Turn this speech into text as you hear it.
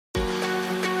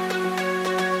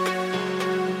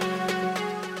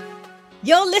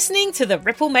You're listening to The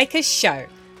Ripple Makers Show.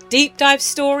 Deep dive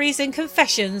stories and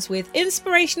confessions with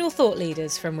inspirational thought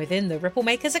leaders from within the Ripple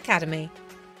Makers Academy.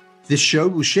 This show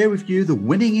will share with you the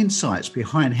winning insights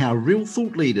behind how real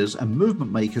thought leaders and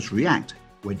movement makers react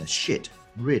when the shit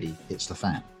really hits the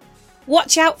fan.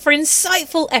 Watch out for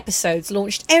insightful episodes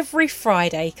launched every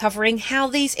Friday covering how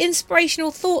these inspirational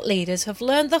thought leaders have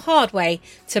learned the hard way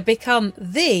to become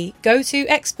the go-to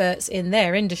experts in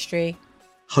their industry.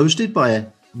 Hosted by a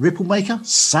Ripple maker,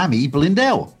 Sammy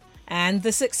Blindell. And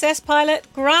the success pilot,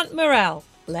 Grant Morrell.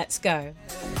 Let's go.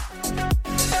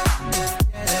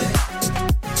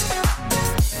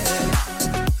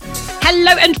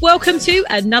 Hello and welcome to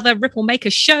another Ripple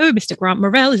Makers show. Mr. Grant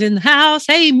Morrell is in the house.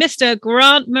 Hey, Mr.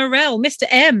 Grant Morrell, Mr.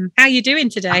 M, how are you doing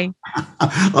today?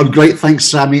 I'm great, thanks,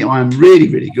 Sammy. I'm really,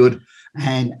 really good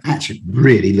and actually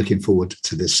really looking forward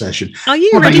to this session. Are you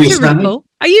ready to ripple?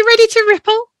 Are you ready to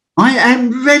ripple? I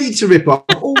am ready to ripple.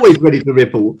 I'm always ready to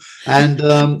ripple.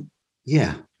 And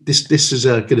this is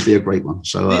going to be a great one.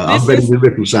 So I'm ready to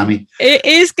ripple, Sammy. It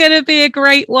is going to be a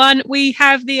great one. We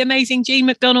have the amazing Jean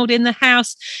Macdonald in the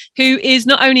house, who is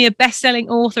not only a best-selling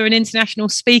author and international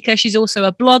speaker, she's also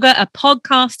a blogger, a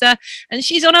podcaster, and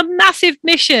she's on a massive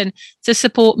mission to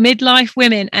support midlife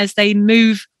women as they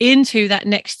move into that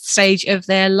next stage of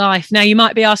their life. Now, you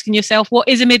might be asking yourself, what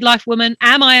is a midlife woman?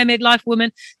 Am I a midlife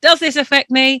woman? Does this affect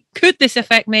me? Could this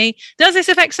affect me? Does this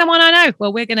affect someone I know?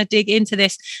 Well, we're going to dig into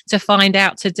this to find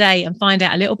out today and find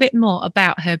out a little bit more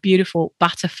about her beautiful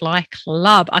butterfly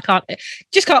club. I can't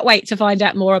wait to find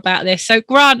out more about this. So,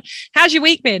 Grant, how's your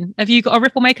week been? Have you got a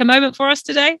Ripple Maker moment for us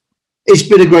today? It's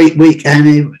been a great week, and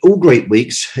in all great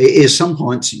weeks, it is some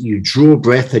points you draw a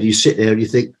breath and you sit there and you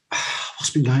think,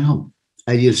 what's been going on?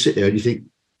 And you sit there and you think,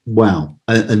 wow.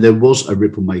 And there was a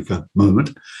Ripple Maker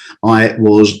moment. I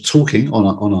was talking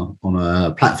on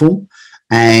a platform,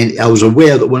 and I was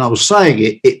aware that when I was saying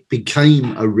it, it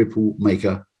became a Ripple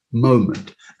Maker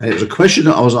moment. And it was a question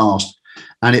that I was asked,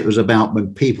 and it was about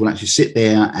when people actually sit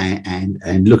there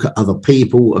and look at other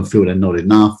people and feel they're not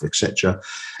enough, etc.,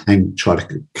 and try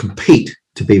to compete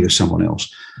to be with someone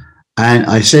else. And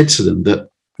I said to them that,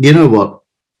 you know what,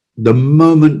 the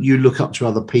moment you look up to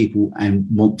other people and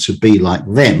want to be like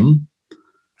them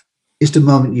is the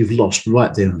moment you've lost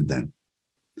right there and then.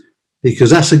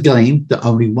 Because that's a game that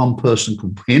only one person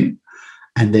can win.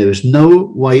 And there is no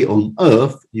way on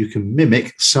earth you can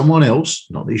mimic someone else,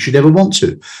 not that you should ever want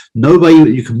to. No way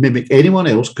you can mimic anyone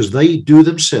else because they do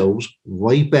themselves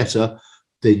way better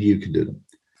than you can do them.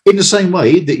 In the same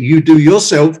way that you do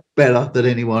yourself better than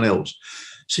anyone else.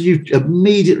 So you've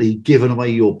immediately given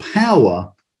away your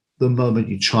power the moment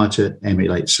you try to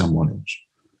emulate someone else.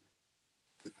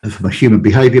 And from a human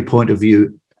behavior point of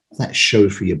view, that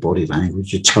shows for your body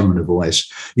language, your tone of voice.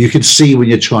 You can see when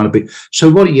you're trying to be. So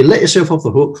why don't you let yourself off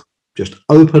the hook, just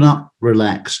open up,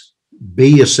 relax, be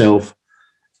yourself,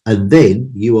 and then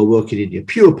you are working in your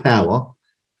pure power,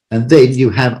 and then you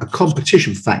have a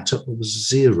competition factor of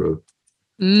 0.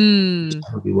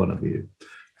 Every one of you.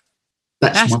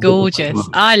 That's gorgeous.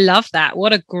 I love that.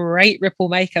 What a great Ripple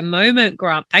Maker moment,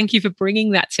 Grant. Thank you for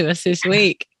bringing that to us this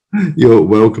week. You're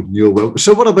welcome. You're welcome.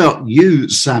 So what about you,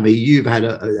 Sammy? You've had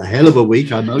a hell of a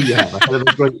week. I know you have a hell of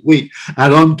a great week.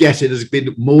 And I'm guessing there's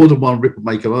been more than one Ripple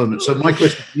Maker moment. So my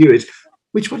question to you is,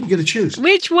 which one are you going to choose?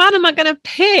 Which one am I going to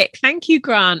pick? Thank you,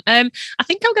 Grant. I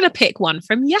think I'm going to pick one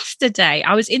from yesterday.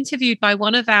 I was interviewed by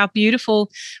one of our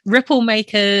beautiful Ripple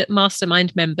Maker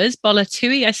Mastermind members,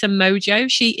 Bolatui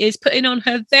Esamojo. She is putting on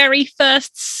her very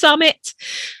first summit,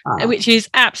 which is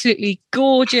absolutely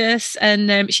gorgeous.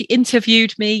 And she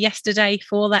interviewed me yesterday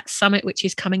for that summit, which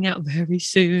is coming out very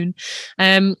soon.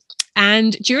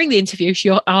 And during the interview, she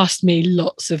asked me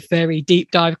lots of very deep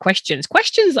dive questions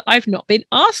that I've not been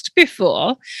asked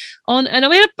before.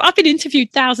 I've been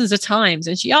interviewed thousands of times,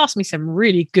 and she asked me some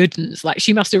really good ones. Like,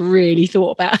 she must have really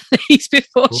thought about these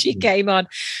before she came on.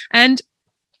 And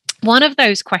one of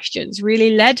those questions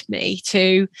really led me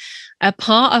to a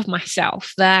part of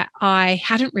myself that I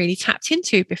hadn't really tapped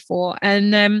into before.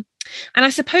 And I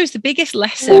suppose the biggest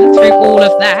lesson through all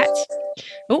of that.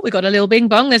 Oh, we got a little bing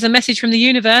bong. There's a message from the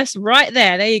universe right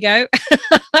there. There you go.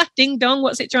 Ding dong.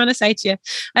 What's it trying to say to you?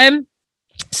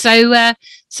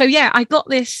 So yeah, I got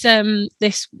this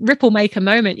Ripple Maker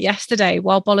moment yesterday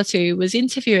while Bolatu was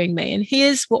interviewing me. And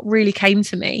here's what really came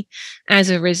to me as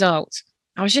a result.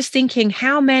 I was just thinking,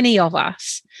 how many of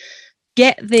us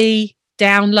get the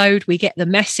download, we get the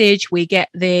message, we get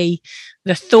the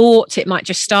the thought, it might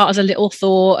just start as a little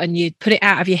thought and you put it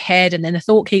out of your head, and then the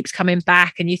thought keeps coming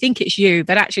back and you think it's you,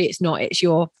 but actually it's not. It's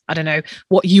your, I don't know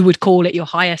what you would call it, your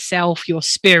higher self, your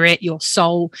spirit, your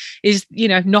soul is,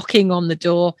 knocking on the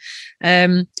door,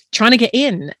 trying to get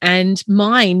in. And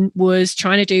mine was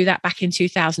trying to do that back in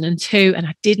 2002. And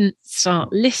I didn't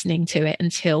start listening to it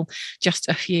until just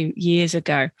a few years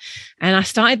ago. And I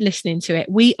started listening to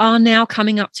it. We are now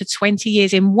coming up to 20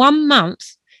 years. In 1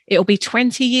 month, it'll be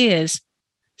 20 years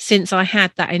since I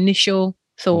had that initial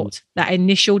thought, that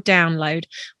initial download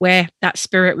where that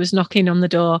spirit was knocking on the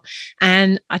door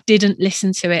and I didn't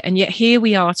listen to it. And yet here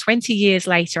we are 20 years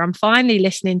later, I'm finally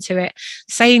listening to it,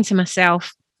 saying to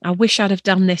myself, I wish I'd have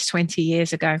done this 20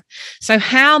 years ago. So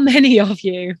how many of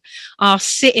you are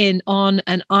sitting on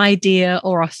an idea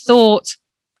or a thought,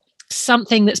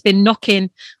 something that's been knocking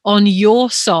on your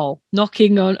soul,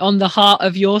 knocking on the heart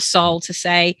of your soul to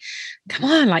say, come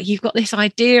on, like you've got this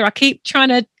idea. I keep trying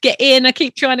to get in. I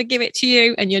keep trying to give it to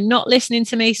you and you're not listening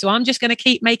to me. So I'm just going to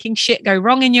keep making shit go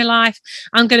wrong in your life.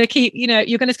 I'm going to keep,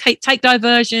 you're going to take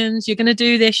diversions. You're going to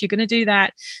do this. You're going to do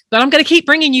that. But I'm going to keep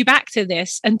bringing you back to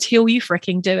this until you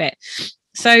freaking do it.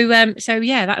 So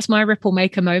yeah, that's my ripple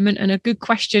maker moment. And a good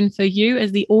question for you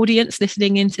as the audience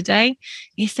listening in today,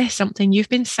 is there something you've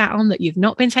been sat on that you've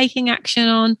not been taking action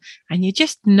on? And you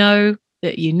just know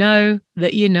that you know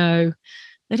that you know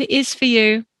that it is for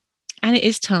you and it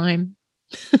is time.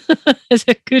 It's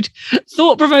a good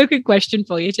thought-provoking question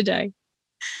for you today.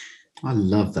 I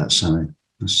love that, Sammy.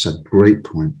 That's a great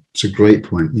point. It's a great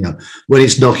point. When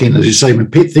it's knocking, as you say,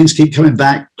 when things keep coming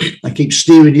back, they keep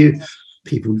steering you.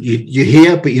 People you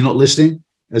hear, but you're not listening,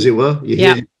 as it were. You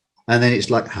hear, and then it's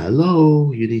like,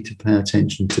 hello, you need to pay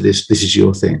attention to this. This is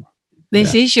your thing.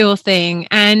 This is your thing.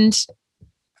 And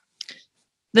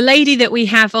the lady that we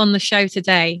have on the show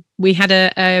today, we had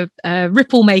a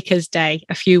Ripple Makers Day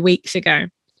a few weeks ago,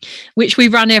 which we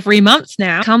run every month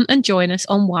now. Come and join us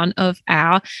on one of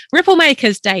our Ripple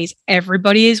Makers Days.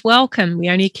 Everybody is welcome. We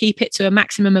only keep it to a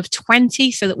maximum of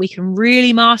 20 so that we can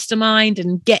really mastermind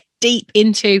and get deep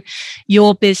into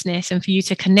your business and for you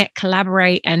to connect,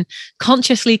 collaborate, and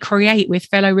consciously create with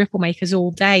fellow Ripple Makers all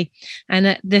day. And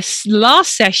at this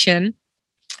last session,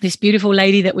 this beautiful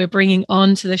lady that we're bringing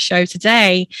on to the show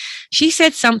today, she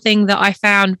said something that I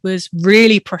found was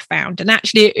really profound. And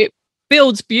actually, it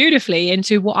builds beautifully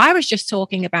into what I was just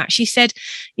talking about. She said,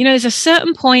 there's a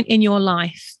certain point in your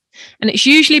life, and it's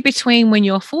usually between when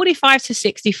you're 45 to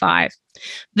 65,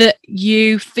 that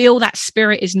you feel that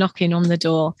spirit is knocking on the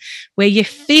door, where you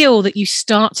feel that you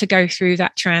start to go through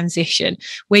that transition,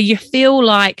 where you feel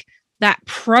like that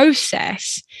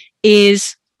process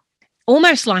is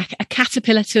almost like a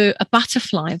caterpillar to a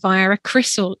butterfly via a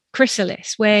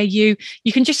chrysalis, where you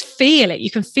can just feel it. You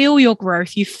can feel your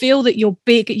growth. You feel that you're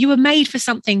big. You were made for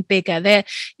something bigger.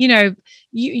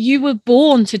 You were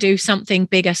born to do something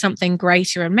bigger, something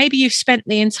greater. And maybe you've spent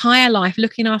the entire life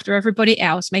looking after everybody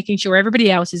else, making sure everybody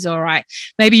else is all right.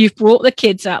 Maybe you've brought the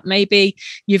kids up. Maybe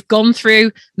you've gone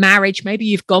through marriage. Maybe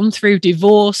you've gone through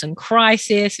divorce and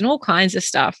crisis and all kinds of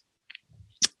stuff,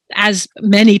 as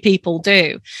many people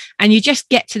do. And you just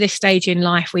get to this stage in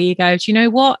life where you go, do you know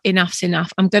what? Enough's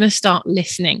enough. I'm going to start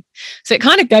listening. So it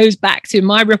kind of goes back to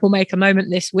my Ripple Maker moment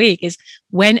this week is,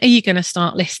 when are you going to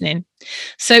start listening?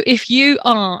 So if you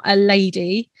are a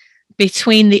lady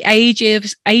between the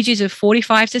ages of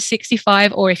 45 to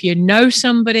 65, or if you know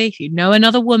somebody, if you know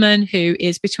another woman who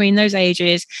is between those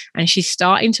ages and she's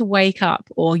starting to wake up,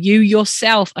 or you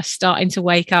yourself are starting to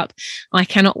wake up, I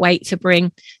cannot wait to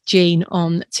bring Jean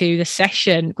on to the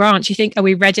session. Grant, do you think, are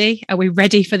we ready? Are we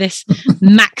ready for this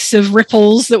max of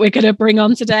ripples that we're going to bring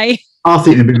on today? I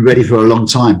think we've been ready for a long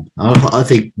time. I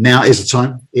think now is the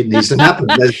time. It needs to happen.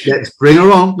 Let's bring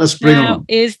her on. Let's bring her on. Now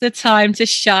is the time to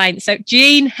shine. So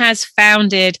Jean has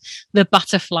founded the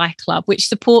Butterfly Club, which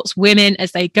supports women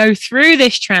as they go through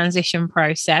this transition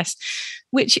process,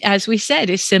 which, as we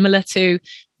said, is similar to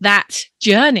that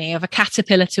journey of a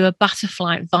caterpillar to a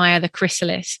butterfly via the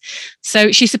chrysalis.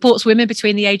 So she supports women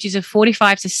between the ages of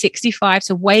 45 to 65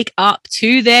 to wake up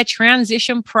to their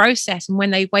transition process. And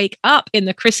when they wake up in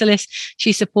the chrysalis,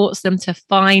 she supports them to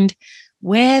find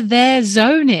where their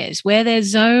zone is, where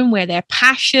their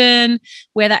passion,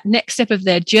 where that next step of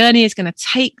their journey is going to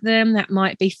take them. That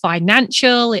might be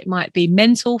financial, it might be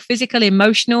mental, physical,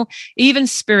 emotional, even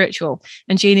spiritual.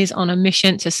 And Jean is on a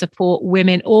mission to support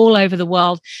women all over the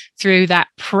world through that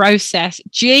process.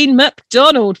 Jean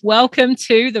Macdonald, welcome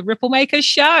to the Ripple Makers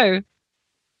Show.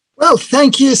 Well,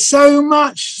 thank you so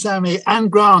much, Sammy and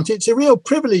Grant. It's a real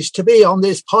privilege to be on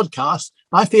this podcast.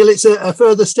 I feel it's a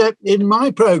further step in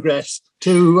my progress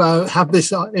to have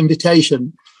this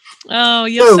invitation. Oh,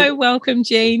 you're so welcome,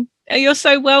 Jean. You're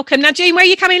so welcome. Now, Jean, where are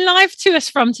you coming live to us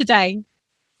from today?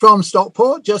 From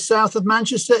Stockport, just south of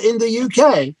Manchester in the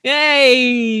UK.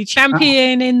 Yay!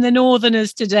 Champion in the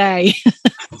Northerners today.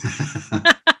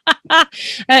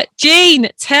 Jean,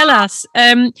 tell us,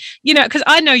 because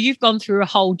I know you've gone through a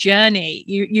whole journey.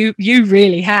 You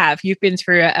really have. You've been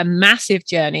through a massive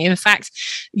journey. In fact,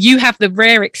 you have the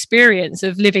rare experience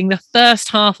of living the first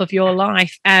half of your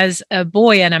life as a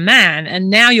boy and a man, and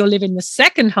now you're living the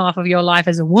second half of your life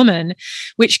as a woman,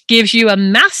 which gives you a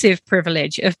massive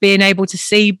privilege of being able to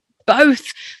see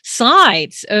both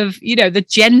sides of, the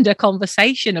gender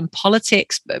conversation and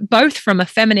politics, both from a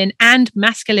feminine and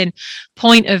masculine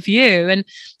point of view. And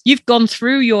you've gone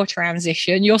through your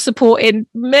transition. You're supporting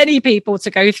many people to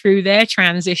go through their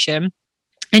transition.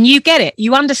 And you get it.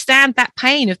 You understand that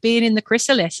pain of being in the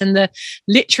chrysalis and the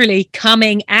literally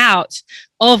coming out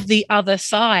of the other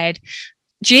side.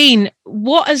 Jean,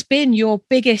 what has been your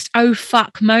biggest oh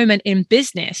fuck moment in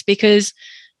business? Because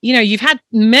you've had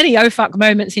many oh fuck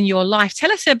moments in your life.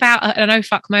 Tell us about an oh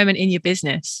fuck moment in your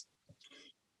business.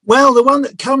 Well, the one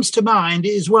that comes to mind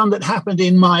is one that happened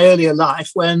in my earlier life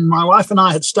when my wife and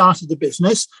I had started the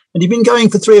business, and it'd been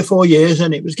going for 3 or 4 years,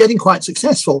 and it was getting quite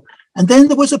successful. And then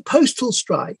there was a postal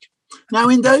strike. Now,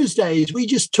 in those days, we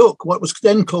just took what was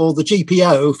then called the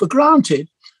GPO for granted.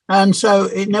 And so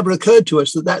it never occurred to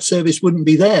us that service wouldn't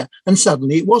be there. And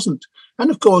suddenly it wasn't. And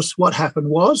of course, what happened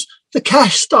was the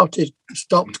cash stopped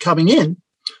coming in.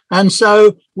 And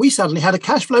so we suddenly had a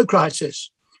cash flow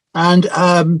crisis. And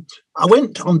I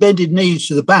went on bended knees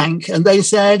to the bank, and they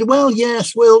said, well,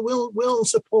 yes, we'll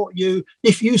support you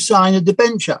if you sign a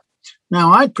debenture.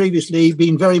 Now, I'd previously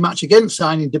been very much against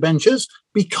signing debentures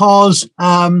because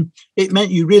it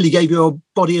meant you really gave your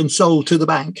body and soul to the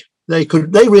bank. They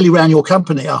really ran your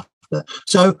company after.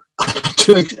 So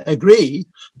to agree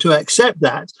to accept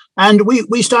that, and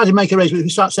we started making arrangements. We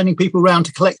started sending people around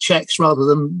to collect checks rather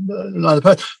than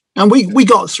and we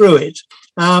got through it.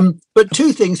 But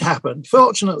 2 things happened.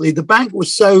 Fortunately, the bank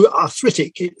was so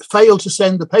arthritic, it failed to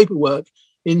send the paperwork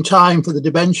in time for the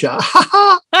debenture.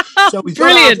 So we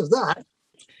got out of that.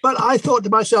 But I thought to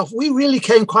myself, we really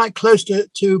came quite close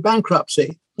to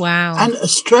bankruptcy. Wow. And a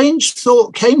strange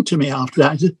thought came to me after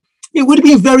that. It would have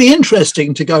been very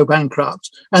interesting to go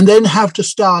bankrupt and then have to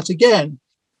start again.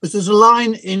 But there's a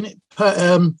line in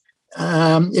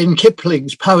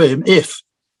Kipling's poem, If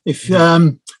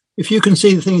you can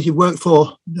see the things you've worked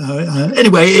for.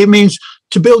 Anyway, it means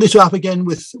to build it up again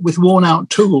with worn out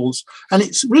tools. And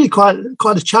it's really quite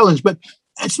a challenge, but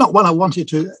it's not one I wanted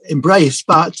to embrace.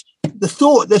 But the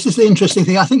thought, this is the interesting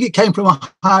thing. I think it came from a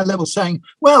higher level saying,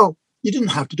 well, you didn't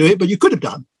have to do it, but you could have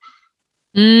done.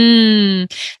 Jean,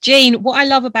 what I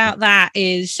love about that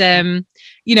is,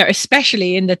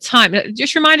 especially in the time,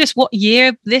 just remind us what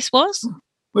year this was.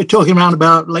 We're talking around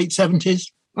about late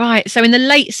 70s. Right. So in the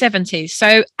late 70s.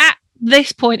 So at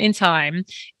this point in time,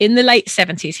 in the late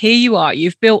 70s, here you are,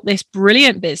 you've built this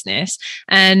brilliant business,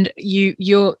 and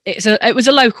it was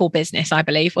a local business, I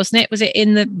believe, wasn't it? Was it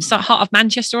in the heart of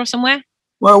Manchester or somewhere?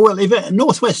 Well,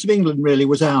 northwest of England really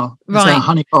was our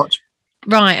honeypot.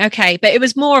 Right. Okay. But it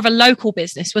was more of a local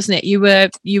business, wasn't it? You were.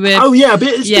 Oh yeah, but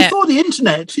it's before the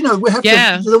internet.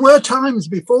 There were times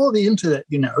before the internet.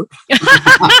 Really?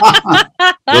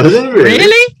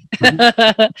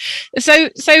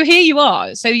 So here you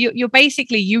are. So you're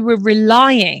basically, you were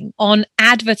relying on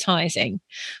advertising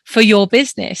for your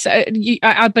business. So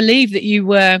I believe that you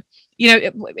were.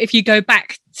 If you go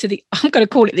back to I'm going to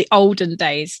call it the olden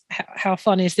days. How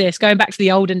fun is this? Going back to the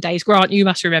olden days, Grant, you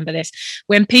must remember this,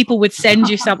 when people would send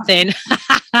you something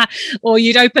or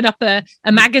you'd open up a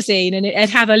magazine and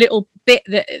it'd have a little bit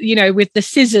that, with the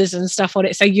scissors and stuff on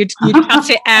it. So you'd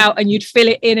cut it out and you'd fill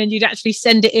it in and you'd actually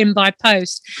send it in by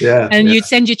post. Yeah. And you'd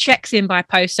send your checks in by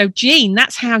post. So, Jean,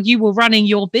 that's how you were running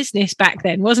your business back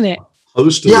then, wasn't it?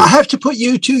 Yeah, I have to put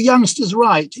you 2 youngsters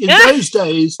right. In those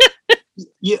days,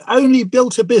 you only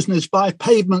built a business by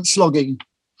pavement slogging,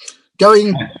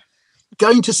 going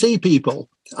to see people.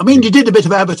 I mean, you did a bit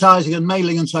of advertising and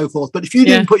mailing and so forth, but if you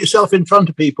didn't put yourself in front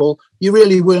of people, you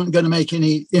really weren't going to make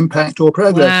any impact or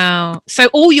progress. Wow. So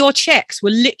all your checks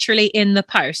were literally in the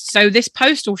post. So this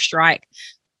postal strike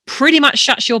pretty much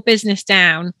shuts your business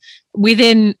down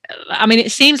within,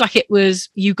 it seems like it was,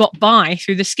 you got by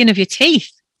through the skin of your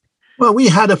teeth. Well, we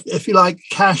had, if you like,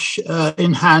 cash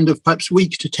in hand of perhaps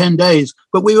week to 10 days,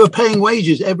 but we were paying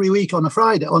wages every week on a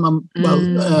Friday, on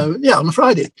a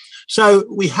Friday. So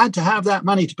we had to have that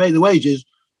money to pay the wages.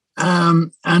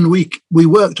 And we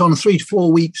worked on 3 to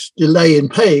 4 weeks delay in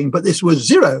paying, but this was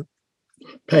zero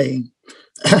paying.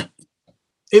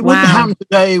 It wouldn't happen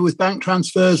today with bank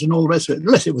transfers and all the rest of it,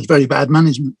 unless it was very bad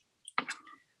management.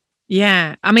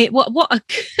 Yeah. I mean,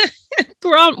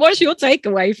 Grant, what's your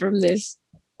takeaway from this?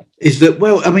 Is that,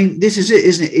 well, I mean, this is it,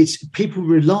 isn't it? It's people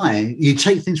rely, you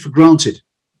take things for granted.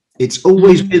 It's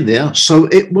always been there, so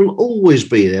it will always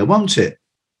be there, won't it?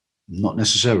 Not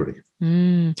necessarily.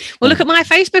 Well, look at my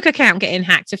Facebook account getting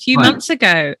hacked a few months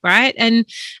ago, right? And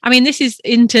I mean, this is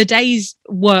in today's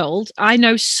world. I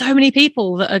know so many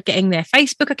people that are getting their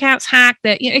Facebook accounts hacked.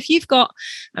 That, you know, if you've got,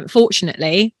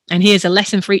 unfortunately, and here's a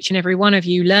lesson for each and every one of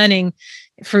you learning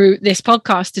through this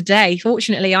podcast today.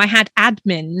 Fortunately, I had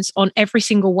admins on every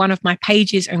single one of my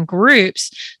pages and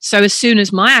groups. So as soon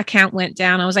as my account went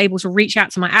down, I was able to reach out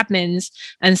to my admins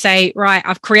and say, right,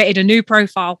 I've created a new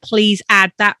profile. Please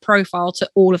add that profile to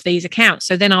all of these accounts.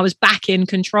 So then I was back in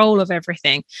control of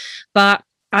everything. But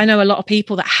I know a lot of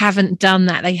people that haven't done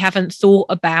that. They haven't thought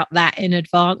about that in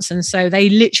advance. And so they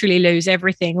literally lose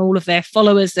everything, all of their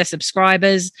followers, their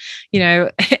subscribers, you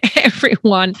know,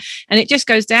 everyone. And it just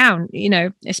goes down, you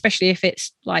know, especially if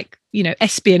it's like, you know,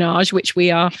 espionage, which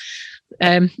we are,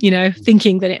 you know,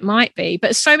 thinking that it might be.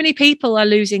 But so many people are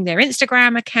losing their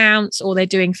Instagram accounts, or they're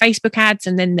doing Facebook ads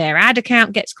and then their ad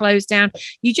account gets closed down.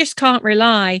 You just can't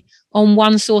rely on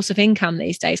one source of income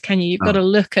these days, can you? You've got to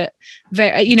look at,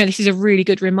 you know, this is a really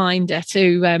good reminder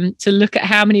to look at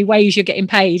how many ways you're getting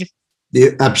paid. Yeah,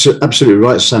 absolutely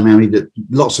right, Sam. I mean,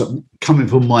 lots of, coming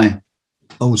from my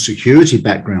own security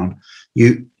background,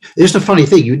 it's the funny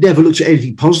thing, you never looked at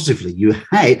anything positively. You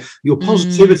had your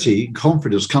positivity and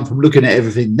confidence come from looking at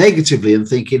everything negatively and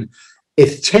thinking,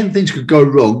 if 10 things could go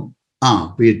wrong,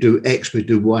 we'd do X, we'd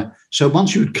do Y. So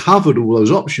once you'd covered all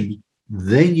those options,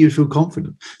 then you feel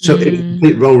confident. So it's a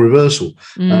complete role reversal.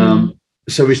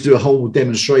 So we do a whole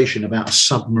demonstration about a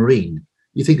submarine.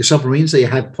 You think of submarines, they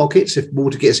have pockets. If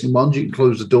water gets in one, you can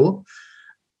close the door.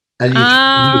 And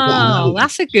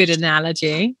that's a good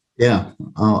analogy. Yeah,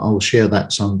 I'll share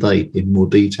that someday in more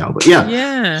detail. But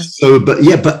yeah. So, but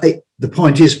the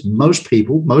point is, most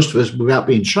of us, without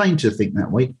being trained to think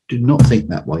that way, do not think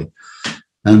that way.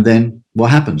 And then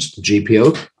what happens? The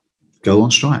GPO go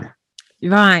on strike.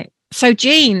 Right. So,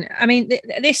 Jean, I mean,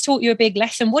 this taught you a big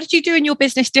lesson. What did you do in your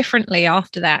business differently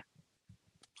after that?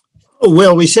 Oh,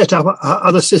 well, we set up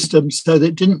other systems so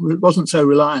that it wasn't so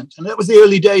reliant. And that was the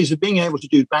early days of being able to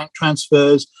do bank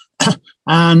transfers.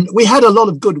 And we had a lot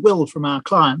of goodwill from our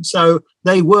clients. So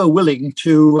they were willing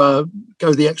to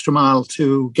go the extra mile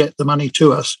to get the money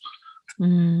to us.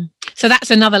 So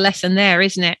that's another lesson there,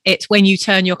 isn't it? It's when you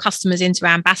turn your customers into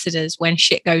ambassadors, when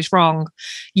shit goes wrong,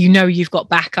 you know you've got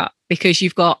backup because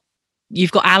you've got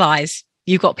allies.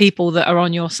 You've got people that are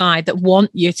on your side that want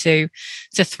you to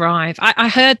thrive. I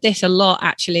heard this a lot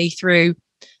actually through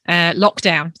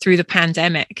lockdown, through the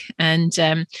pandemic. And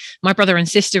my brother and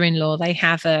sister-in-law, they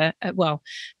have their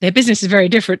business is very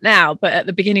different now, but at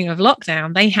the beginning of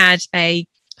lockdown, they had a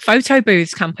photo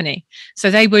booths company. So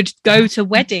they would go to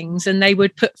weddings and they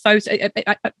would put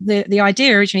the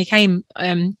idea originally came,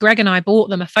 Greg and I bought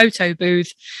them a photo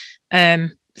booth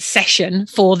session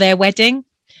for their wedding.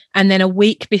 And then a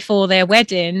week before their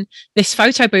wedding, this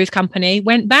photo booth company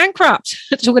went bankrupt.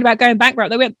 Talking about going bankrupt,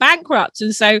 they went bankrupt.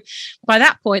 And so by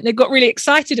that point, they got really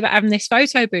excited about having this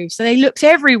photo booth. So they looked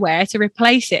everywhere to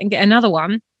replace it and get another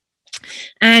one.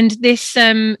 And this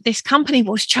company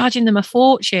was charging them a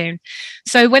fortune.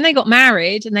 So when they got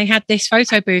married and they had this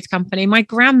photo booth company, my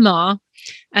grandma,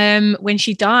 when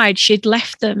she died, she'd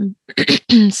left them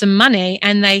some money,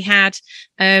 and they had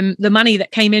the money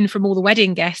that came in from all the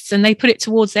wedding guests, and they put it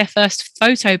towards their first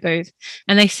photo booth,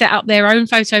 and they set up their own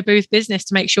photo booth business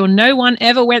to make sure no one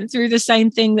ever went through the same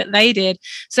thing that they did.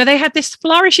 So they had this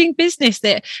flourishing business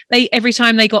that every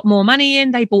time they got more money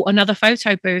in, they bought another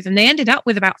photo booth, and they ended up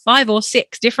with about 5 or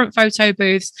 6 different photo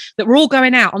booths that were all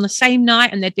going out on the same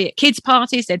night, and they'd be at kids'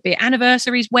 parties, they'd be at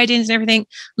anniversaries, weddings and everything.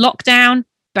 Lockdown,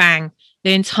 bang,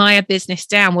 the entire business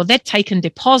down. Well, they'd taken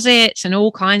deposits and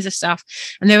all kinds of stuff.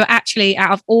 And they were actually,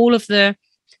 out of all of the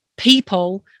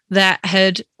people that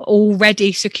had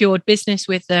already secured business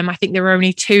with them, I think there were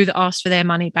only 2 that asked for their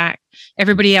money back.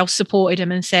 Everybody else supported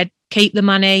them and said, keep the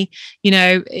money,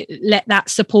 let that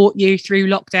support you through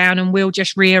lockdown, and we'll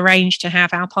just rearrange to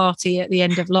have our party at the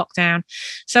end of lockdown.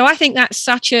 So I think that's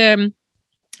such a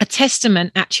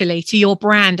testament actually to your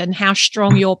brand and how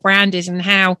strong your brand is and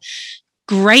how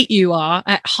great you are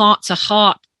at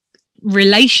heart-to-heart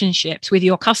relationships with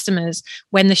your customers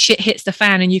when the shit hits the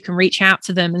fan, and you can reach out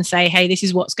to them and say, hey, this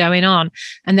is what's going on,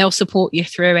 and they'll support you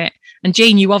through it. And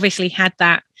Jean, you obviously had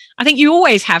that I think you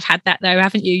always have had that though,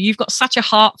 haven't you? You've got such a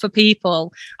heart for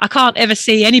people. I can't ever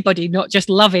see anybody not just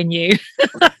loving you,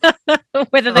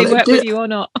 whether they work with you or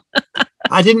not.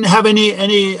 I didn't have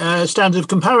any standard of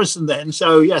comparison then.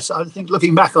 So yes, I think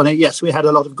looking back on it, yes, we had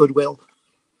a lot of goodwill.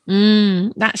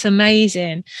 That's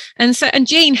amazing. And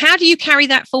Jean, how do you carry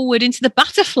that forward into the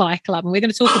Butterfly Club? And we're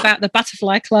going to talk about the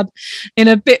Butterfly Club in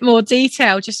a bit more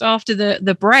detail just after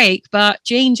the break. But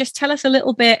Jean, just tell us a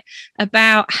little bit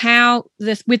about how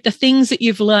with the things that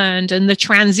you've learned and the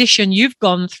transition you've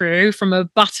gone through from a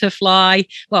butterfly,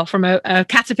 from a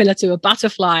caterpillar to a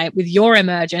butterfly with your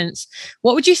emergence,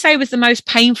 what would you say was the most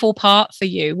painful part for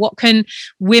you? What can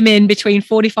women between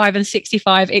 45 and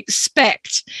 65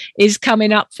 expect is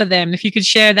coming up for them? If you could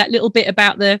share that little bit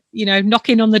about the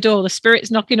knocking on the door, the spirits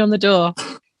knocking on the door.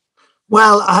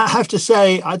 Well, I have to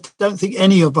say, I don't think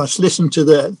any of us listened to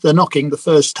the knocking the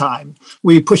first time.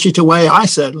 We push it away. I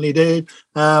certainly did,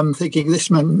 thinking this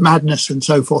madness and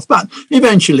so forth. But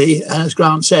eventually, as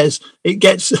Grant says, it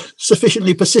gets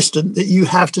sufficiently persistent that you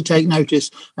have to take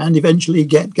notice and eventually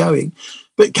get going.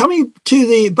 But coming to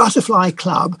the Butterfly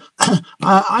Club,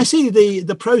 I see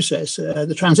the process,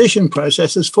 the transition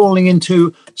process, as falling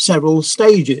into several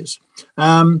stages.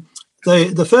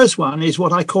 The first one is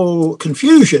what I call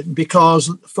confusion, because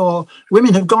for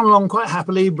women have gone along quite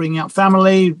happily, bringing up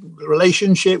family,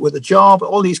 relationship with a job,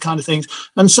 all these kind of things.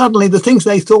 And suddenly the things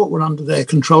they thought were under their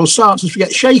control starts to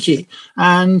get shaky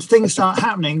and things start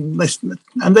happening.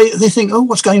 And they think, oh,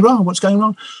 what's going wrong? What's going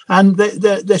wrong? And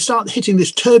they start hitting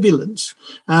this turbulence,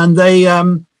 and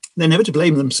they're never to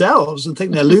blame themselves and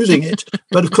think they're losing it.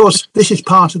 But of course, this is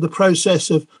part of the process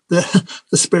of the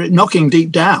spirit knocking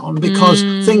deep down, because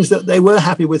things that they were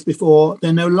happy with before,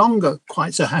 they're no longer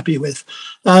quite so happy with.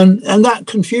 And that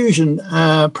confusion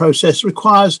process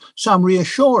requires some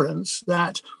reassurance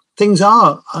that things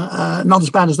are not as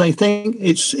bad as they think.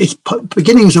 It's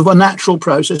beginnings of a natural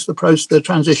process, the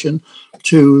transition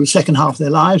to second half of their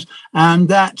lives, and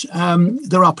that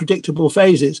there are predictable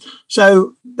phases.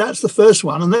 So that's the first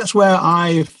one, and that's where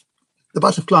the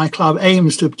Butterfly Club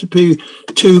aims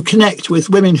to connect with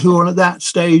women who are at that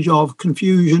stage of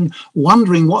confusion,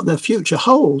 wondering what their future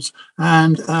holds,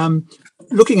 and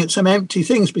looking at some empty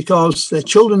things because their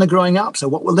children are growing up. So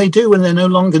what will they do when they're no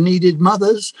longer needed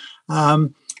mothers?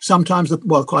 Sometimes,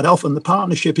 quite often, the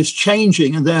partnership is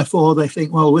changing, and therefore they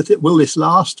think, well, will this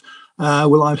last?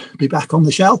 Will I be back on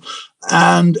the shelf?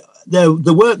 And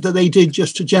the work that they did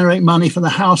just to generate money for the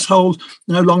household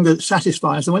no longer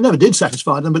satisfies them. It never did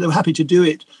satisfy them, but they were happy to do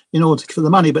it in order for the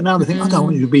money. But now they think, I don't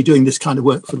want to be doing this kind of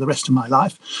work for the rest of my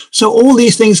life. So all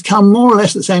these things come more or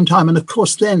less at the same time. And of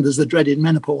course, then there's the dreaded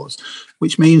menopause,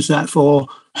 which means that for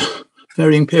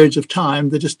varying periods of time,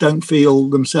 they just don't feel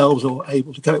themselves or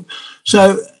able to cope.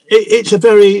 So it's a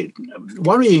very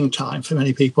worrying time for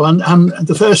many people. And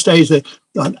the first stage,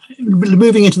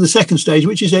 moving into the second stage,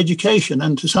 which is education,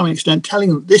 and to some extent telling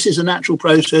them this is a natural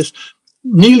process.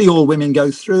 Nearly all women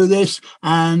go through this.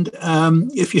 And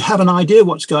if you have an idea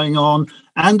what's going on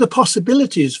and the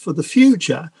possibilities for the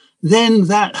future, then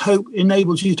that hope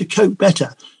enables you to cope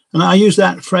better. And I use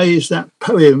that phrase, that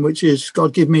poem, which is,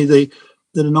 God give me the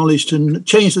knowledge to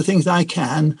change the things I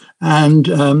can and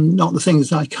not the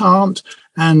things I can't,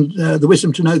 and the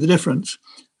wisdom to know the difference.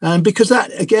 And because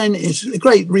that, again, is a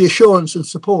great reassurance and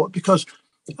support, because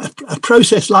a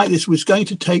process like this was going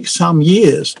to take some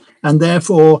years, and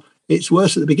therefore it's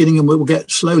worse at the beginning and will get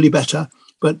slowly better,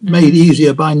 but made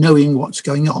easier by knowing what's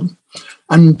going on.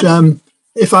 And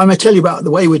if I may tell you about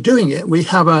the way we're doing it, we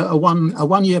have a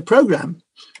 1 year program.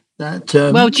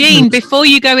 Well, Jean, before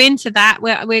you go into that,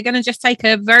 we're going to just take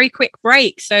a very quick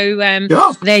break. So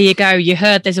there you go. You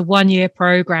heard there's a 1 year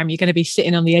program. You're going to be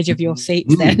sitting on the edge of your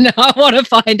seats then. I want to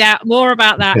find out more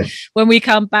about that when we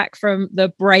come back from the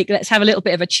break. Let's have a little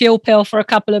bit of a chill pill for a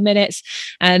couple of minutes,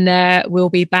 and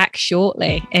we'll be back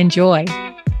shortly. Enjoy.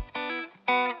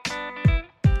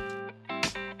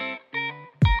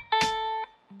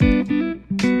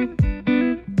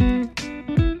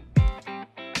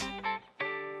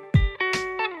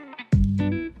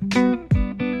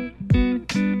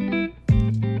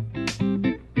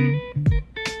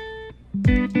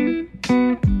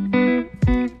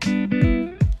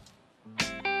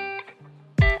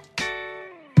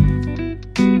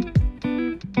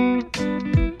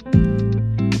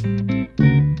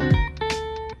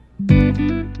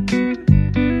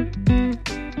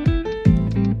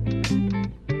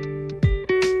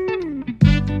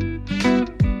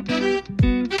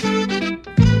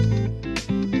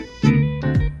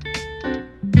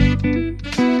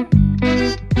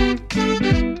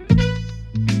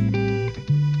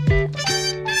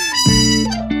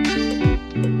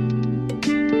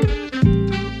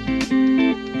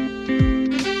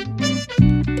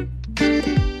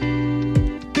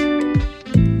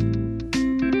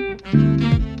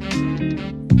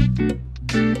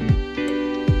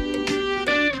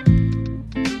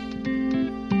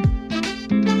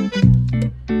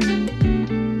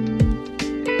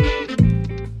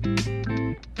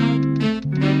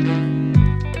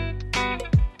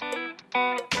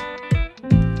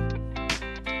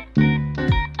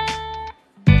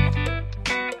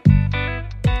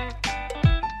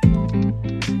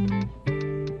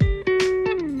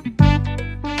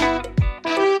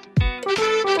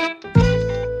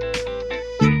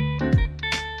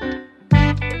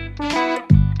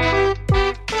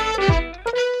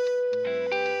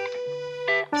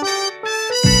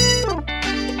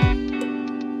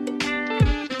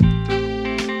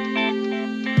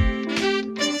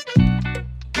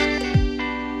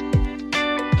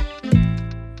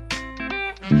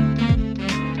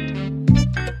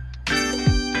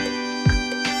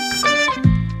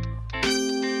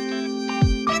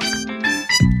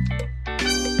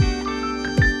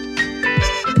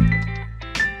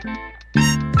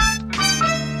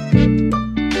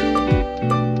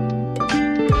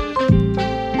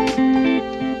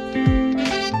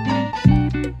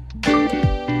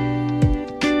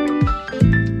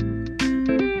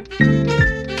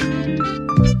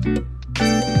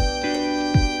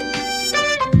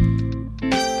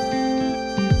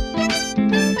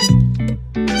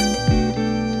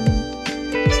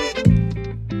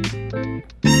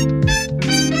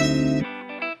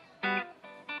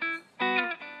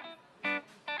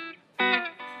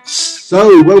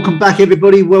 So, welcome back,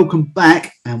 everybody. Welcome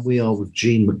back. And we are with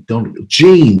Jean Macdonald.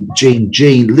 Jean,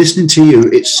 listening to you,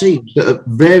 it seems that at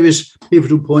various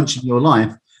pivotal points in your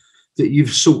life that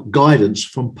you've sought guidance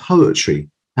from poetry.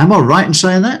 Am I right in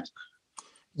saying that?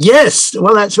 Yes.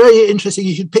 Well, that's very interesting.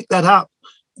 You should pick that up,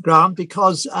 Grant,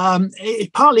 because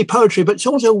it's partly poetry, but it's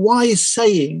also wise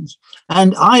sayings.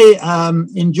 And I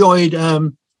enjoyed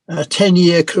a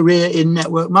 10-year career in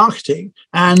network marketing.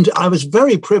 And I was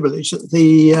very privileged that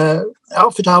the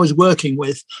outfit I was working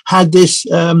with had this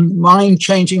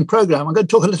mind-changing program. I'm going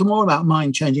to talk a little more about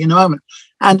mind-changing in a moment.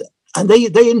 And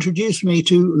they introduced me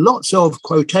to lots of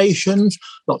quotations,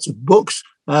 lots of books,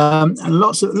 and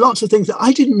lots of things that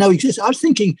I didn't know existed. I was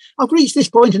thinking, I've reached this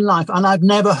point in life and I've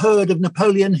never heard of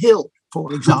Napoleon Hill,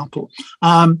 for example.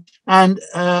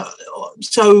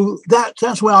 So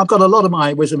that's where I've got a lot of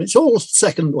my wisdom. It's all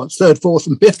second, third, fourth,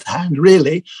 and fifth hand,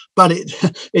 really, but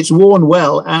it's worn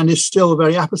well and is still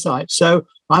very apposite. So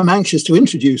I'm anxious to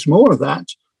introduce more of that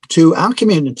to our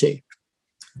community.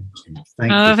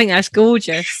 I think that's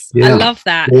gorgeous. Yeah. I love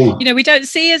that. Yeah. You know, we don't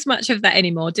see as much of that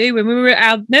anymore, do we? When we were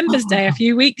at our Members' Day a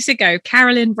few weeks ago,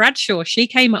 Carolyn Bradshaw, she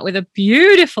came up with a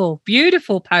beautiful,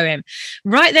 beautiful poem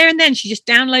right there and then. She just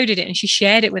downloaded it and she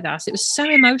shared it with us. It was so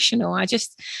emotional.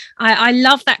 I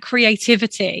love that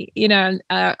creativity. You know,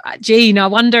 Jean, I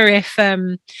wonder if,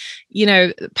 you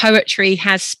know, poetry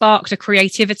has sparked a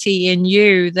creativity in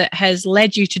you that has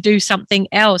led you to do something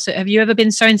else. Have you ever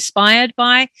been so inspired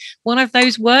by one of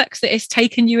those works that has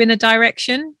taken you in a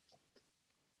direction?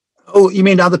 Oh, you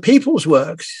mean other people's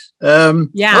works?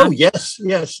 Yeah. Oh, yes.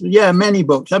 Yeah, many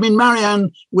books. I mean,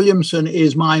 Marianne Williamson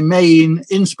is my main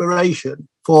inspiration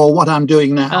for what I'm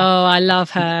doing now. Oh, I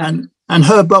love her. And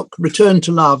her book, Return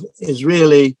to Love, is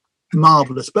really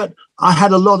marvelous. But I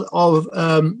had a lot of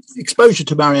exposure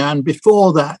to Marianne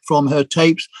before that from her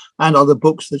tapes and other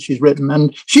books that she's written.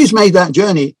 And she's made that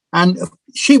journey. And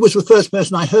she was the first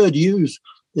person I heard use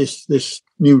this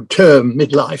new term,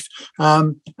 midlife.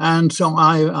 And so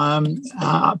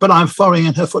but I'm following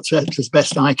in her footsteps as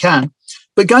best I can.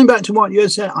 But going back to what you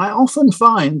said, I often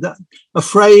find that a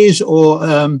phrase or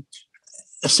a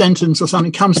sentence or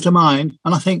something comes to mind,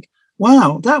 and I think,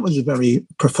 wow, that was very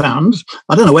profound.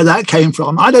 I don't know where that came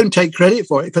from. I don't take credit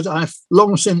for it because I've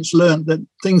long since learned that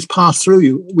things pass through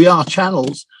you. We are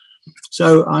channels.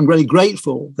 So I'm very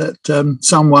grateful that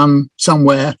someone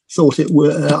somewhere thought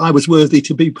I was worthy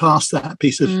to be passed that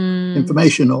piece of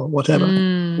information or whatever.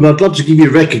 Well, I'd love to give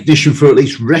you recognition for at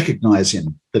least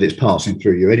recognizing that it's passing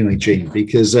through you anyway, Jean,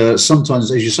 because sometimes,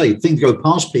 as you say, things go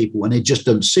past people and they just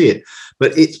don't see it.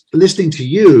 But it's listening to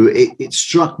you, it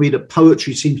struck me that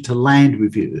poetry seems to land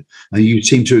with you and you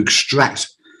seem to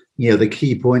extract, you know, the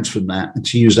key points from that and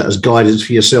to use that as guidance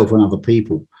for yourself and other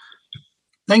people.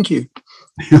 Thank you.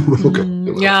 You're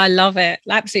welcome. Yeah, I love it.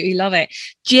 Absolutely love it.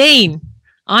 Jean,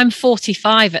 I'm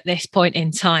 45 at this point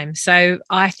in time. So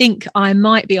I think I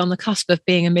might be on the cusp of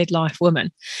being a midlife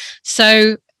woman.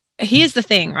 So here's the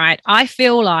thing, right? I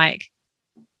feel like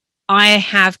I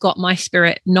have got my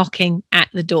spirit knocking at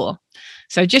the door.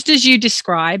 So just as you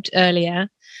described earlier,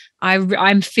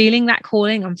 I'm feeling that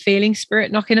calling. I'm feeling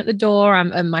spirit knocking at the door.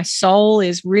 And my soul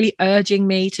is really urging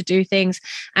me to do things.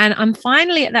 And I'm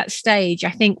finally at that stage, I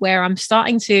think, where I'm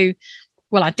starting to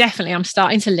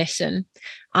listen.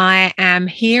 I am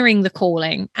hearing the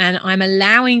calling and I'm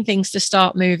allowing things to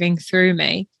start moving through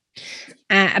me.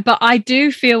 But I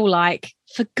do feel like,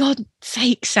 for God's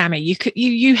sake, Sammy,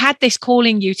 you had this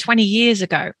calling you 20 years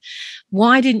ago.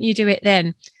 Why didn't you do it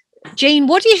then? Jean,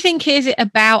 what do you think is it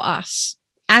about us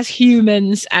as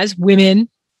humans, as women,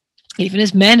 even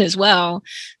as men as well,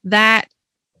 that,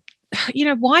 you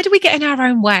know, why do we get in our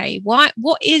own way? What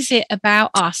is it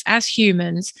about us as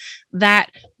humans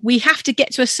that we have to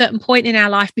get to a certain point in our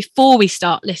life before we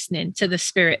start listening to the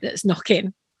spirit that's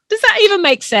knocking? Does that even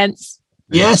make sense?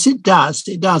 Yes, it does.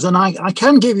 It does. And I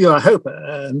can give you, I hope,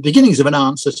 beginnings of an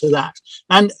answer to that.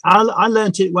 And I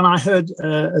learned it when I heard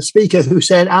a speaker who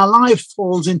said, our life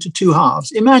falls into two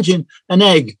halves. Imagine an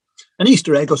egg, an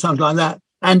Easter egg or something like that,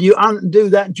 and you undo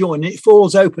that joint, it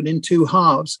falls open in two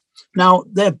halves. Now,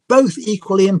 they're both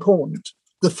equally important.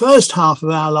 The first half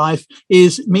of our life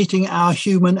is meeting our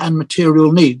human and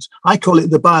material needs. I call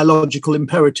it the biological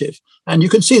imperative. And you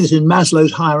can see this in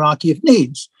Maslow's hierarchy of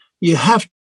needs. You have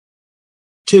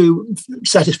to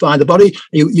satisfy the body.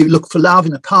 You look for love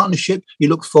in a partnership. You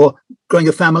look for growing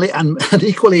a family. And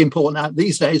equally important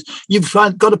these days, you've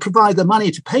got to provide the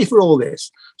money to pay for all this.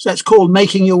 So that's called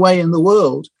making your way in the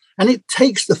world. And it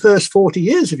takes the first 40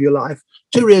 years of your life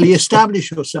to really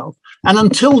establish yourself. And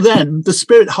until then, the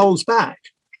spirit holds back.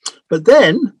 But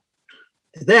then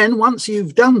once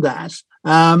you've done that,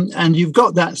 and you've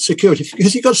got that security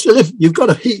because you've got to live, you've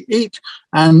got to eat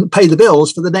and pay the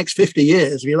bills for the next 50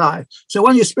 years of your life. So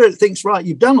when your spirit thinks, right,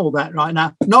 you've done all that right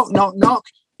now, knock, knock, knock,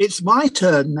 it's my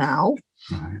turn now.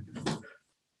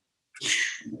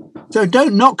 So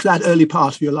don't knock that early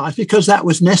part of your life because that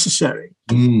was necessary.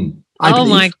 Oh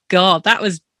my God, that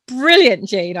was brilliant,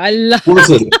 Jean. I love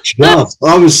it.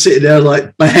 I was sitting there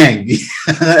like, bang.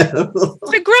 So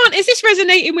Grant, is this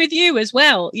resonating with you as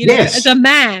well? You know, yes. As a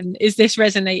man, is this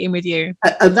resonating with you?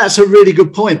 And that's a really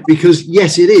good point because,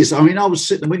 yes, it is. I mean, I was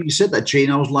sitting, when you said that, Jean,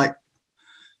 I was like,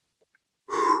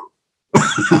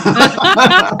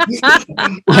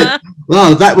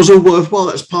 well, that was all worthwhile.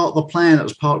 That's part of the plan.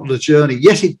 That's part of the journey.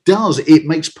 Yes, it does. It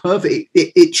makes perfect.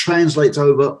 It translates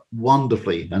over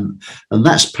wonderfully, and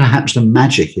that's perhaps the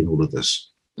magic in all of this.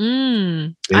 Yeah.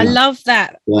 I love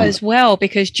that as well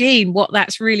because, Jean, what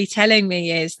that's really telling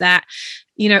me is that,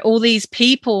 you know, all these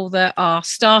people that are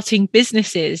starting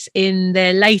businesses in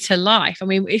their later life. I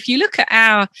mean, if you look at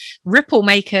our Ripple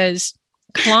Makers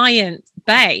client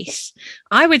base,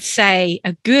 I would say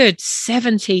a good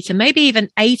 70 to maybe even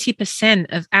 80%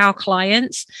 of our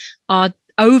clients are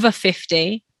over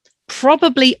 50,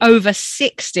 probably over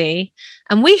 60.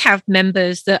 And we have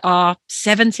members that are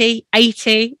 70,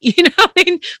 80, you know, I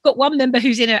mean, got one member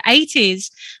who's in her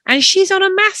 80s and she's on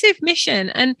a massive mission.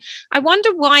 And I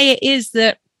wonder why it is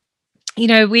that, you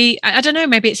know, I don't know,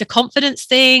 maybe it's a confidence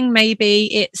thing.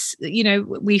 Maybe it's, you know,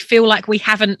 we feel like we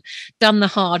haven't done the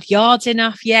hard yards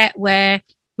enough yet, where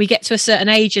we get to a certain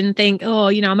age and think, oh,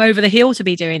 you know, I'm over the hill to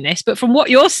be doing this. But from what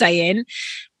you're saying,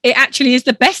 it actually is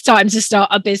the best time to start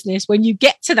a business when you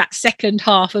get to that second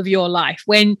half of your life,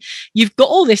 when you've got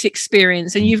all this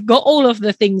experience and you've got all of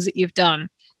the things that you've done,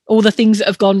 all the things that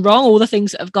have gone wrong, all the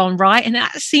things that have gone right. And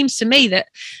that seems to me that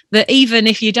even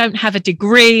if you don't have a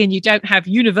degree and you don't have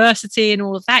university and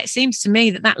all of that, it seems to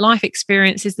me that life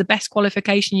experience is the best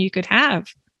qualification you could have.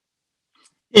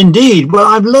 Indeed. Well,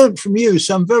 I've learned from you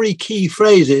some very key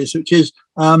phrases, which is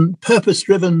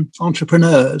purpose-driven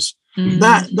entrepreneurs.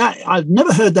 That I've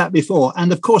never heard that before.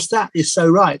 And of course, that is so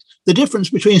right. The difference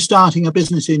between starting a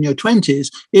business in your 20s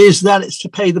is that it's to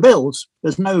pay the bills.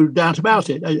 There's no doubt about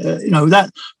it. You know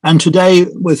that. And today,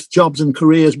 with jobs and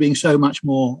careers being so much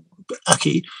more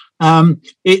ucky,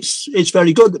 it's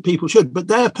very good that people should. But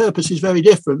their purpose is very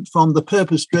different from the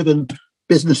purpose-driven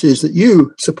businesses that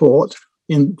you support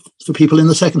for people in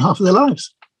the second half of their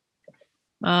lives.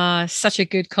 Such a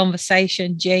good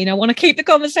conversation, Jean. I want to keep the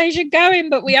conversation going,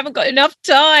 but we haven't got enough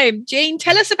time. Jean,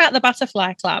 tell us about the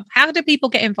Butterfly Club. How do people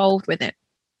get involved with it?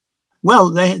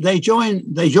 Well, they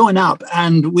join up,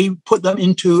 and we put them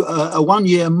into a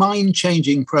 1-year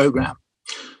mind-changing program.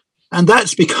 And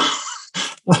that's because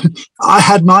I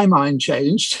had my mind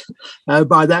changed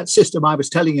by that system I was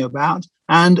telling you about.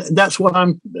 And that's what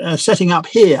I'm setting up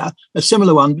here, a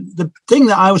similar one. The thing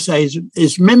that I would say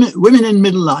is women in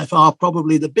middle life are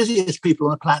probably the busiest people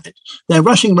on the planet. They're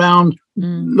rushing around,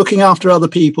 looking after other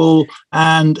people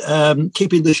and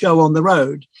keeping the show on the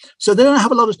road. So they don't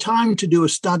have a lot of time to do a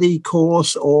study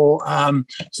course or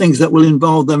things that will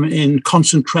involve them in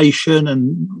concentration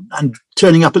and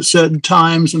turning up at certain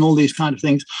times and all these kind of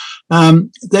things.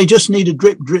 They just need a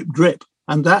drip, drip, drip.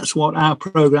 And that's what our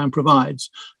program provides.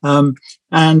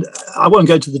 And I won't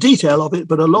go into the detail of it,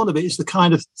 but a lot of it is the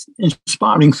kind of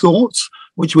inspiring thoughts,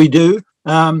 which we do,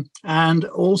 and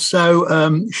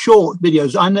also short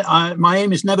videos. My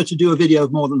aim is never to do a video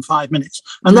of more than 5 minutes,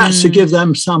 and that's to give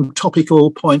them some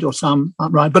topical point or some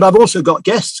right. But I've also got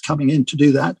guests coming in to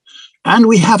do that. And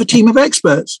we have a team of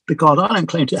experts, because I don't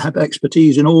claim to have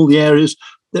expertise in all the areas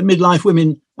that midlife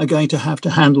women are going to have to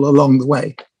handle along the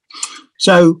way.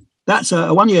 So that's a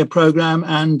 1-year program,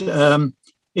 and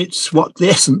it's what the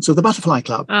essence of the Butterfly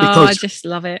Club. Oh, I just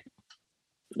love it.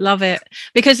 Love it.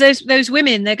 Because those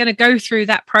women, they're going to go through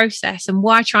that process, and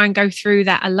why try and go through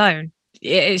that alone?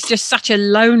 It's just such a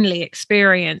lonely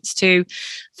experience to,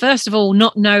 first of all,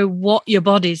 not know what your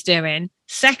body's doing.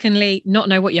 Secondly, not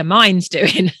know what your mind's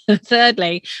doing.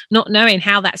 Thirdly, not knowing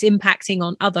how that's impacting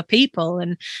on other people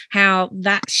and how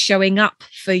that's showing up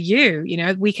for you. You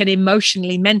know, we can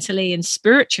emotionally, mentally, and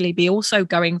spiritually be also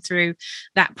going through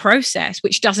that process,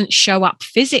 which doesn't show up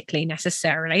physically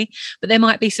necessarily, but there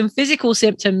might be some physical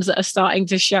symptoms that are starting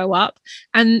to show up,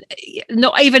 and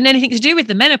not even anything to do with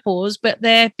the menopause, but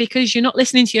they're because you're not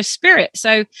listening to your spirit.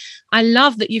 So I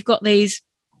love that you've got these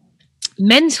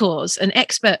mentors and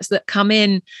experts that come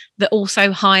in that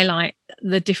also highlight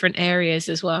the different areas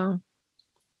as well.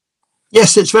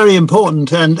 Yes, it's very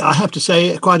important. And I have to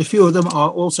say, quite a few of them are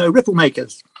also ripple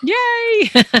makers. Yay!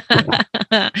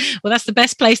 Well, that's the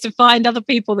best place to find other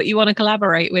people that you want to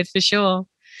collaborate with, for sure.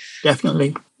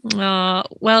 Definitely.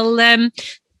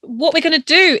 What we're going to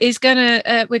do is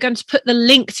we're going to put the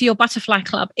link to your Butterfly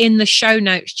Club in the show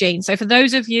notes, Jean. So for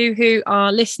those of you who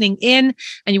are listening in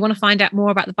and you want to find out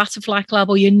more about the Butterfly Club,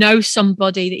 or you know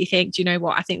somebody that you think, do you know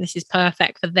what, I think this is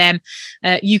perfect for them,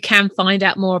 you can find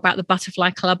out more about the Butterfly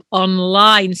Club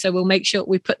online. So we'll make sure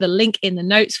we put the link in the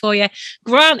notes for you.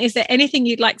 Grant, is there anything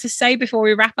you'd like to say before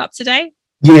we wrap up today?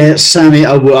 Yeah, Sammy,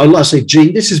 I'd like to say,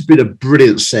 Jean, this has been a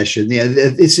brilliant session. Yeah,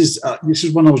 this is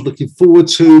one I was looking forward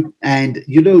to. And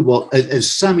you know what,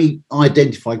 as Sammy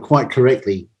identified quite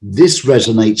correctly, this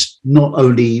resonates not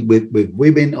only with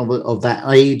women of that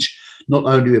age, not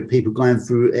only with people going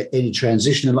through any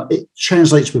transition, it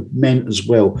translates with men as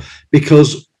well.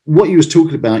 Because what you was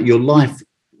talking about, your life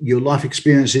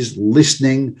experiences,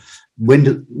 listening,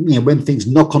 when things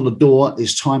knock on the door,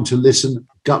 it's time to listen.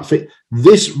 Gut fit.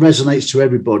 This resonates to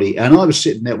everybody. And I was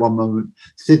sitting there at one moment,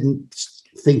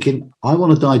 thinking, I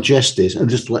want to digest this and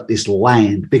just let this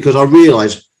land, because I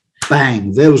realized,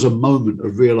 bang, there was a moment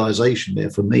of realization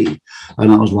there for me.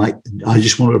 And I was like, I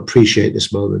just want to appreciate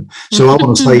this moment. So I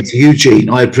want to say to you, Jean,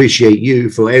 I appreciate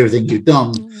you for everything you've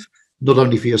done, not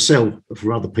only for yourself, but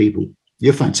for other people.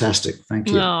 You're fantastic. Thank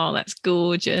you. Oh, that's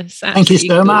gorgeous. Thank you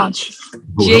so much.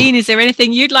 Jean, is there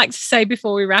anything you'd like to say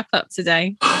before we wrap up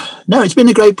today? No, it's been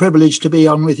a great privilege to be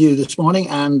on with you this morning.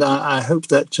 And I hope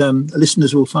that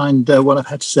listeners will find what I've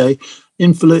had to say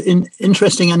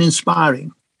interesting and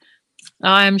inspiring.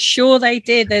 I'm sure they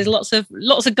did. There's lots of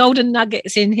golden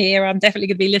nuggets in here. I'm definitely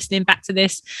going to be listening back to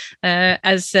this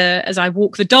as I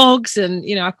walk the dogs, and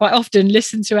I quite often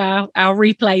listen to our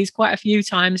replays quite a few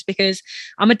times, because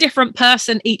I'm a different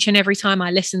person each and every time I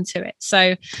listen to it.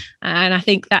 So, and I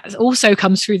think that also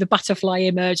comes through the butterfly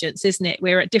emergence, isn't it?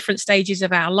 We're at different stages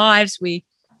of our lives. We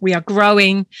are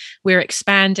growing, we're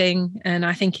expanding, and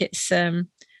I think it's an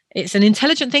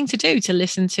intelligent thing to do, to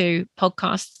listen to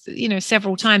podcasts,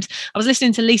 several times. I was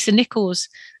listening to Lisa Nichols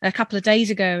a couple of days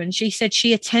ago, and she said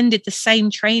she attended the same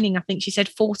training. I think she said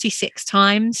 46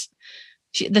 times.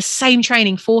 The same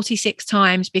training 46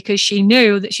 times, because she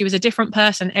knew that she was a different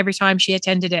person every time she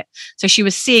attended it. So she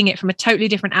was seeing it from a totally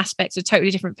different aspect, a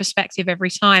totally different perspective every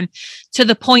time, to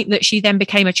the point that she then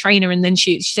became a trainer. And then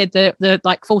she said the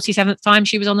 47th time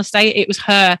she was on the stage, it was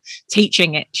her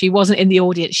teaching it. She wasn't in the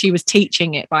audience, she was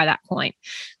teaching it by that point.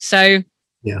 So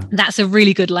yeah, that's a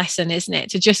really good lesson, isn't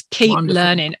it? To just keep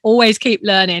learning, always keep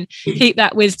learning, keep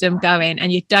that wisdom going.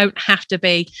 And you don't have to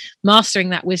be mastering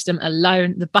that wisdom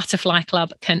alone. The Butterfly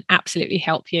Club can absolutely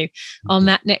help you on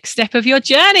that next step of your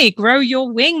journey. Grow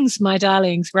your wings, my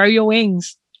darlings, grow your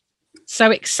wings. So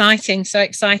exciting, so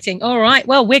exciting. All right.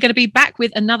 Well, we're going to be back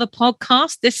with another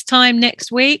podcast this time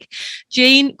next week.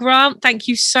 Jean, Grant, thank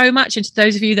you so much. And to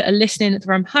those of you that are listening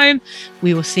from home,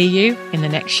 we will see you in the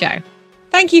next show.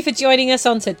 Thank you for joining us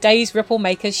on today's Ripple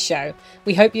Makers show.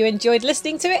 We hope you enjoyed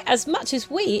listening to it as much as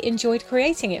we enjoyed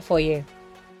creating it for you.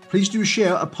 Please do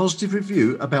share a positive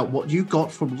review about what you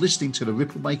got from listening to the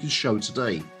Ripple Makers show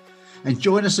today. And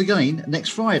join us again next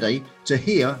Friday to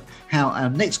hear how our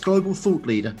next global thought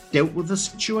leader dealt with a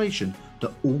situation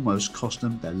that almost cost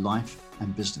them their life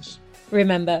and business.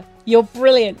 Remember, you're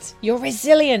brilliant, you're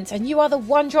resilient, and you are the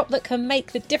one drop that can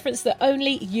make the difference that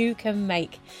only you can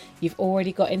make. You've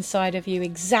already got inside of you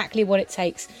exactly what it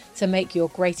takes to make your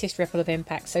greatest ripple of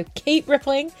impact. So keep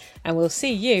rippling, and we'll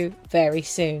see you very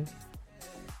soon.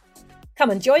 Come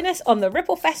and join us on the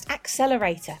Ripple Fest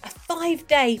Accelerator, a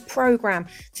 5-day program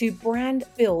to brand,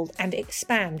 build and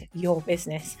expand your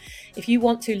business. If you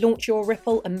want to launch your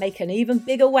ripple and make an even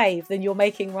bigger wave than you're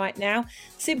making right now,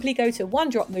 simply go to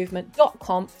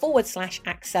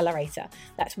onedropmovement.com/accelerator.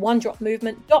 That's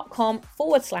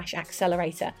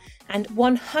onedropmovement.com/accelerator. And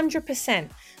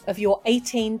 100% of your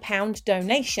 £18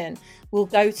 donation will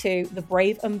go to the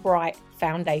Brave and Bright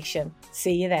Foundation.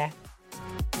 See you there.